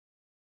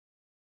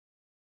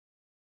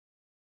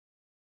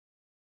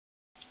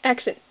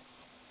Action.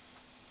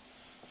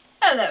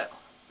 Hello,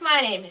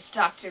 my name is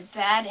Dr.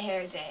 Bad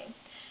Hair Day,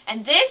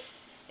 and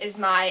this is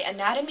my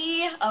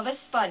Anatomy of a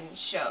Sponge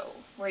show,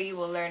 where you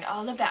will learn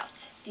all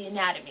about the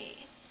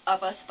anatomy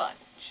of a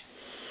sponge.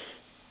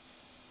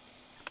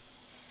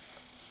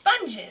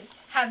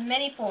 Sponges have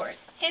many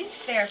pores,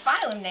 hence their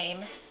phylum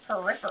name,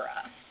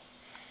 Porifera.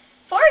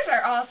 Pores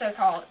are also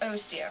called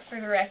ostia,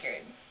 for the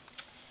record.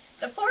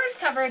 The pores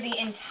cover the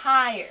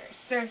entire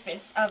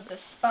surface of the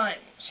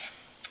sponge,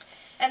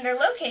 and they're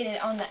located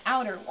on the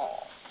outer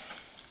walls.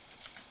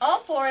 All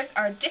pores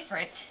are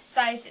different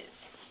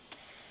sizes.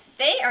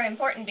 They are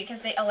important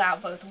because they allow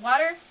both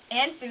water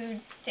and food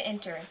to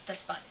enter the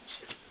sponge.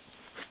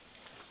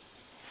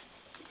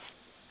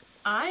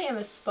 I am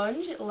a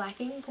sponge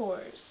lacking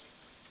pores.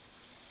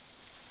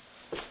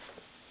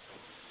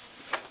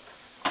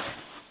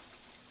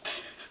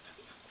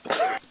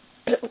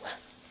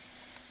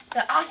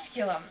 The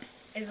osculum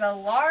is a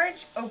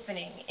large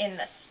opening in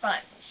the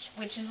sponge,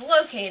 which is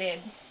located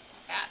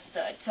at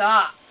the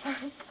top.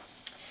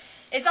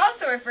 It's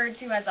also referred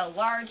to as a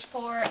large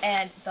pore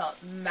and the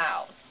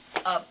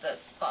mouth of the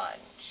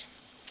sponge.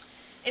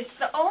 It's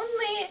the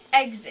only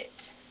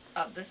exit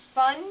of the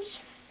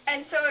sponge,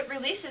 and so it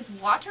releases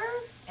water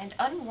and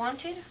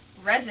unwanted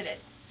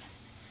residents.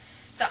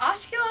 The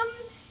osculum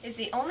is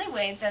the only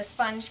way the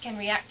sponge can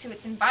react to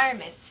its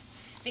environment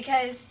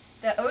because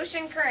the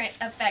ocean current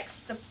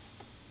affects the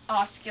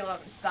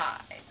osculum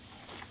size.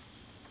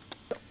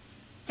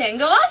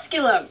 Tango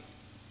osculum!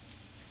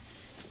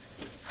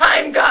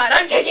 I'm God!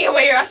 I'm taking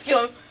away your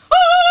osculum!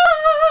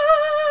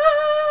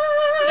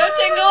 No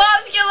tango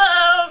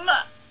osculum!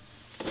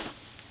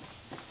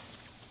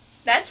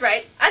 That's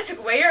right, I took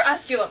away your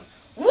osculum.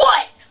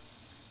 What?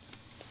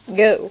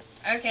 Go.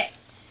 Okay.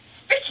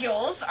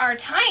 Spicules are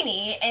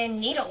tiny and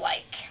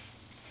needle-like.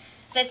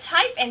 The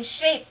type and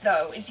shape,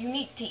 though, is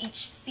unique to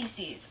each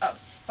species of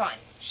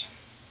sponge.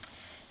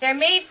 They're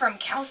made from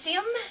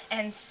calcium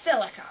and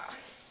silica.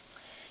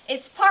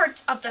 It's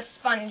part of the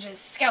sponge's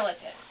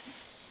skeleton.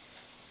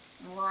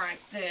 Right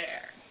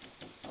there.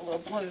 The little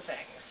blue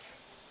things.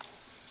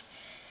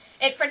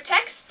 It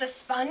protects the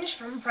sponge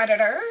from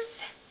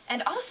predators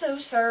and also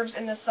serves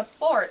in the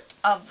support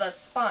of the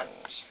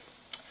sponge.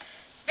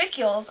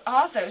 Spicules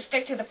also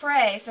stick to the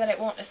prey so that it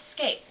won't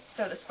escape,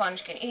 so the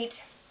sponge can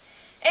eat.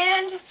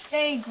 And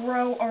they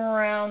grow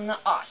around the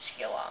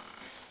osculum.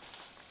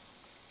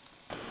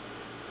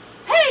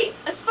 Hey!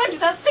 A sponge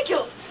without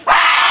spicules!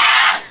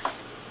 Ah!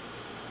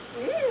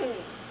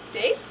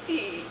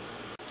 Tasty.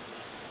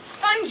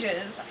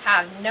 Sponges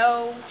have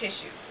no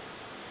tissues.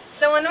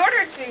 So in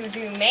order to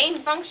do main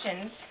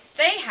functions,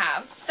 they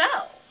have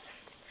cells.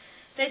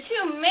 The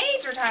two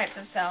major types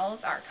of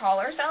cells are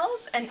collar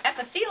cells and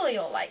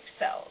epithelial-like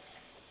cells.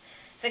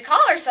 The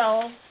collar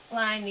cells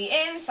line the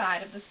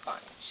inside of the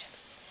sponge.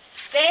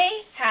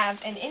 They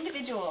have an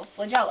individual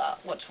flagella,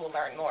 which we'll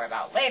learn more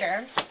about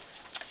later,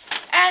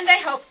 and they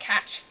help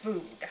catch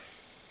food.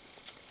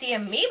 The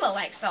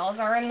amoeba-like cells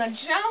are in the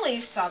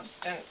jelly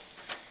substance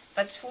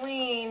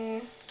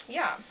between,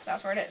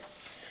 that's where it is.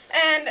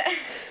 And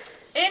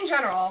in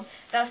general,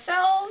 the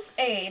cells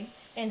aid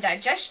in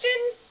digestion,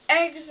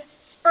 eggs,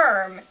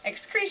 sperm,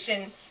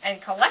 excretion,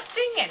 and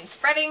collecting and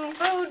spreading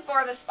food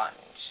for the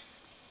sponge.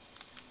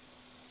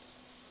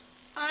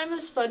 I'm a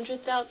sponge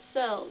without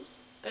cells,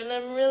 and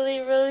I'm really,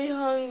 really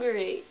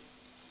hungry.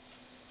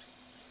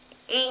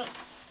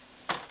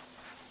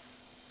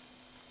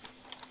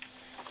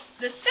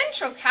 The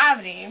central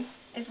cavity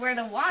is where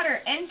the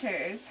water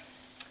enters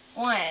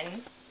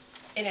when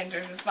it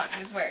enters the sponge.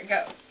 It's where it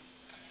goes.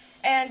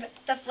 And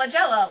the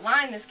flagella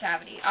line this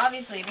cavity,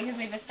 obviously, because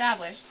we've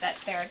established that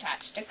they're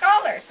attached to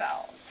collar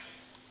cells.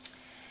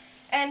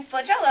 And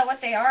flagella,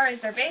 what they are is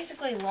they're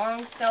basically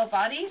long cell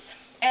bodies,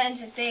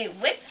 and they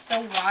whip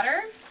the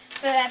water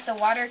so that the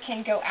water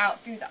can go out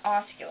through the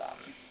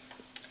osculum.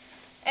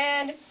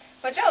 And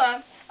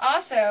flagella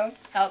also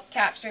help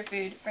capture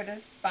food for the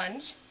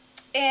sponge.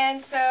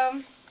 And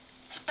so,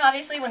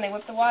 obviously, when they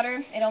whip the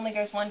water, it only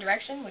goes one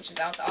direction, which is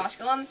out the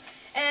osculum.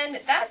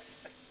 And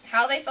that's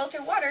how they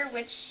filter water,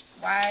 which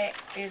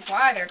is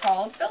why they're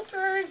called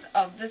filters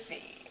of the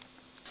sea.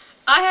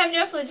 I have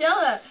no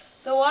flagella.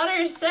 The water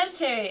is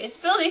sedentary. It's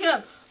building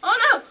up. Oh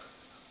no!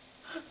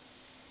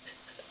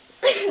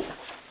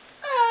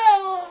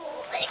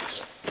 Oh, thank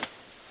you.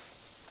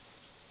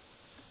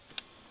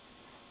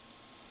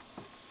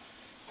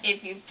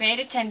 If you've paid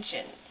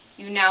attention,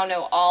 you now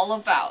know all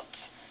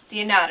about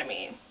the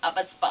anatomy of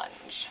a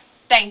sponge.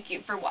 Thank you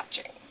for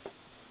watching.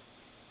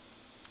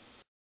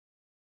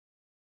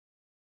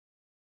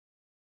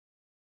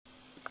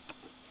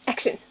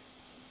 Action.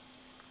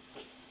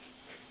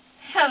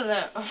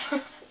 Hello.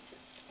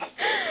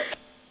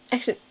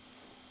 Action.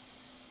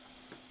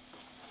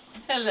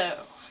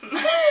 Hello.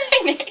 My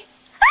name. Can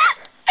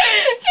we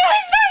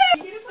start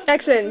it?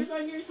 Action.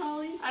 on yours,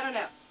 Holly? I don't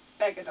know.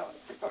 Becca, don't,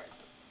 of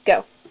course.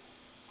 Go.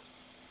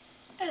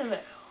 Hello.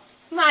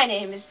 My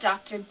name is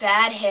Dr.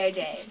 Bad Hair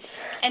Day.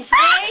 And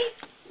today...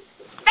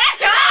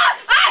 Becca!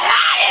 I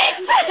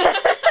had it!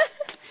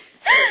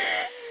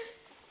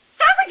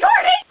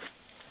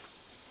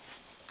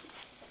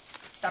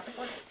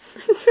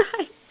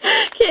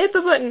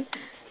 button.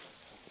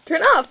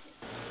 Turn off.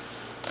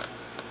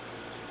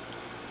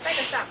 Becca,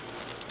 stop.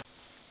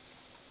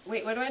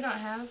 Wait, what do I not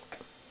have?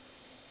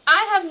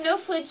 I have no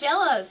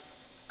flagellas.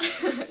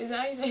 Is that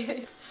how you say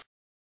it?